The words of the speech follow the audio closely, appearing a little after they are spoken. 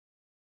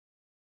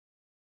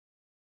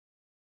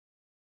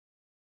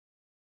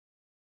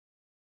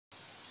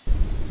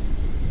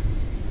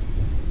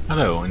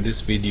Hello, in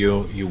this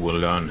video you will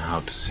learn how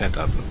to set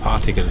up a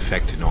particle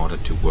effect in order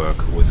to work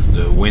with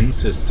the wind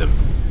system.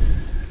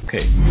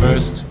 Okay,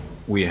 first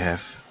we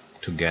have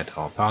to get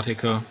our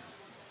particle.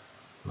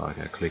 Like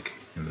I click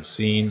in the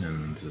scene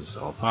and this is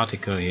our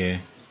particle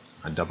here.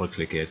 I double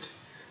click it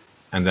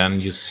and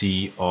then you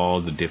see all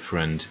the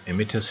different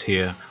emitters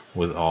here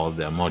with all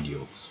their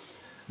modules.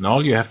 And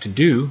all you have to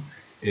do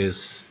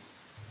is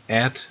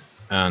add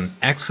an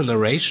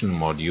acceleration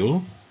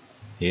module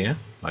here,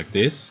 like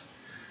this,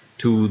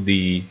 to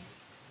the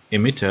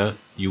emitter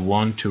you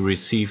want to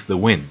receive the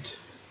wind.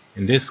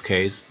 In this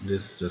case,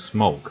 this is the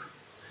smoke,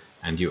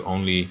 and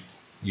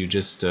you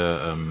just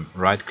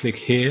right click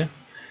here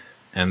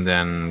and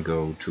then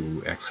go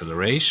to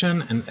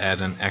acceleration and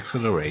add an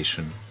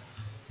acceleration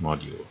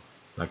module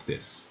like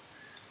this.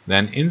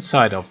 Then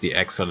inside of the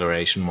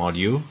acceleration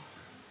module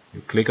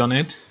you click on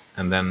it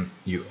and then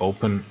you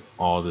open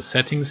all the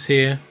settings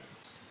here.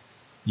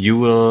 You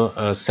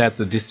will set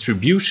the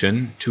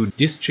distribution to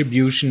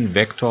distribution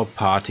vector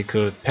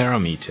particle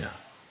parameter.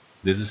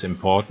 This is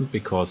important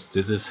because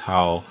this is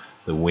how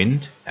the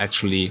wind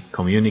actually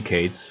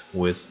communicates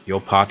with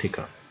your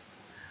particle.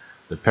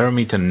 The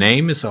parameter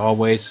name is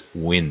always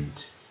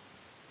wind.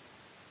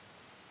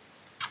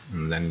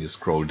 And then you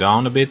scroll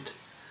down a bit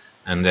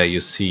and there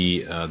you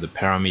see the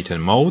parameter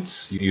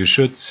modes. You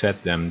should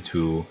set them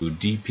to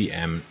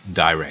DPM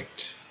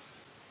direct.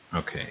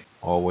 Okay,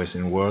 always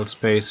in world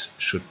space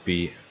should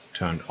be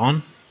turned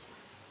on,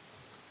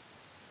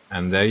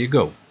 and there you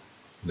go.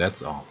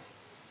 That's all.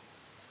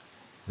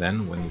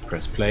 Then when you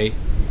press play,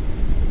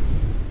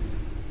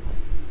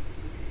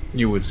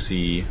 you will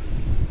see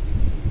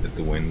that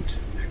the wind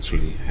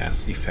actually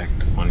has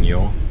effect on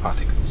your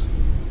particles.